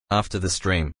after the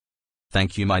stream.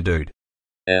 Thank you, my dude.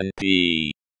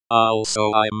 NP.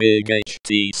 Also, I may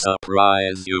HT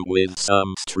surprise you with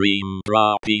some stream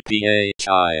drop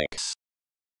PPHIX.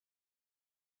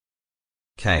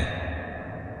 K.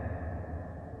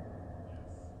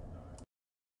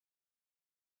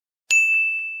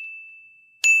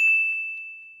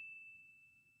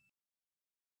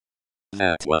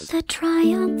 That was the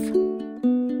triumph.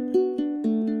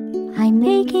 I'm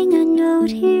making a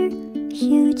note here,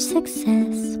 huge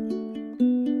success.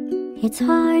 It's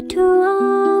hard to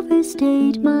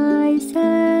overstate my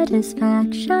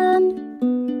satisfaction.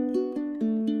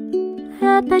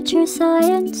 Aperture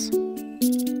science.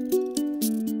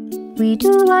 We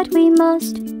do what we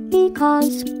must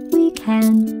because we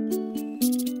can.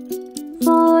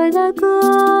 For the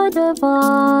good of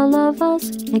all of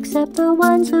us, except the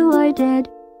ones who are dead.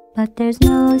 But there's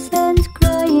no sense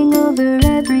crying over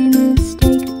every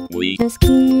mistake. we. Just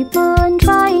keep on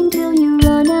trying till you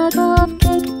run out of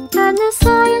cake. And the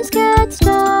science gets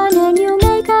done and you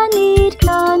make a neat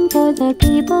gun for the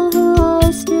people who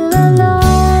are still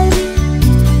alive.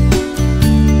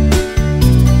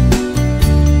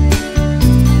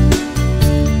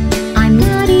 I'm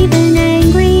not even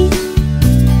angry.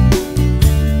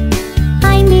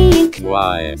 I'm being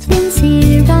Quiet.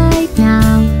 sincere right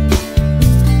now.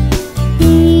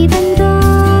 Even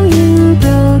though you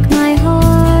broke my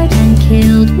heart and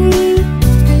killed me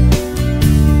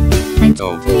and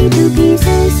tore me to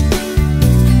pieces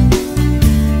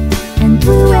and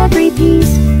threw every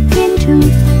piece into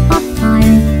a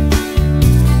fire.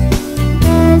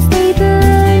 As they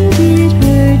burned, it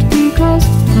hurt because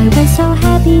I was so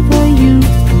happy for you.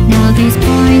 Now these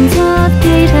points of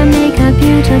data make a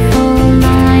beautiful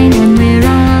line. When we're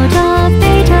out of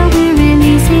data, we're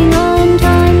releasing on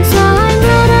time. So I'm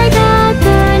glad I got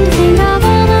burned. Think of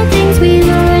all the things we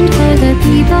learned for the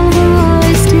people who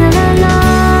are still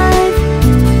alive.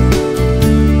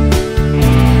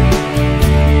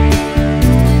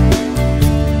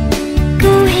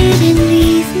 Go ahead and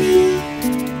leave me.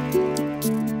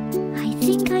 I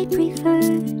think I prefer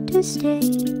to stay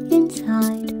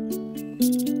inside.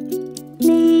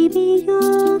 Maybe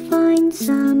you'll find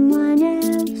someone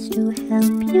else to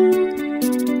help you.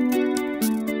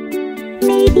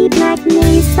 Maybe Black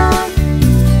Mesa.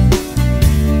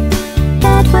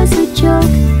 That was a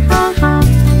joke, haha,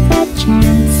 that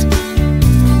chance.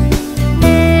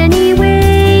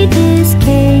 Anyway, this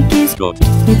cake is Good.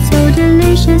 it's so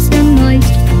delicious and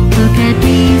moist. Look at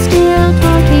me still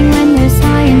talking when there's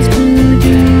science to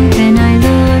do. When I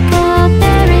look up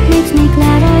there, it makes me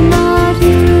glad I'm not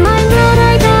you. I'm glad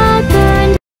I got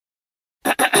burned.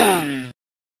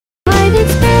 I've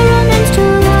experiments to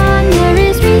run. There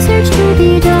is research to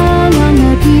be done on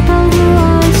the people who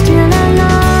are still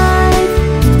alive.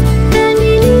 And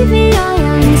believe me, I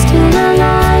am still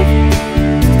alive.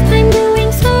 I'm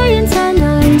doing science and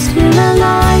I'm still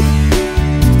alive.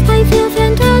 I feel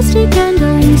fantastic and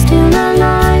I'm still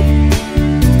alive.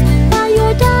 While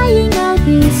you're dying, I'll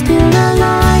be still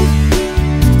alive.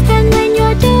 And when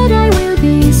you're dead, I will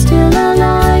be still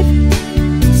alive.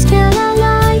 Still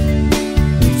alive.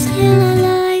 Still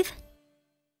alive.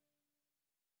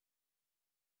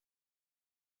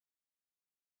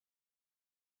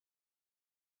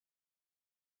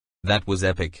 That was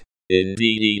epic.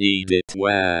 Indeed it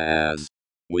was.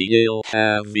 We'll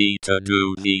have to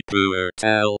do the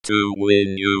portal to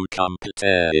win you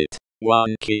compete.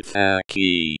 One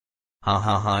kifaki. Ha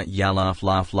ha ha, ya laugh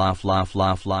laugh laugh laugh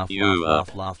laugh laugh You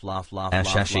laugh laugh laugh laugh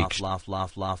laugh laugh laugh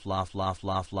laugh laugh laugh laugh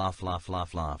laugh laugh laugh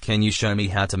laugh laugh. Can you show me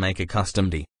how to make a custom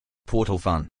D portal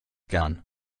fun gun?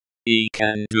 He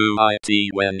can do it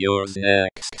when yours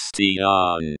next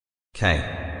on.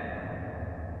 K.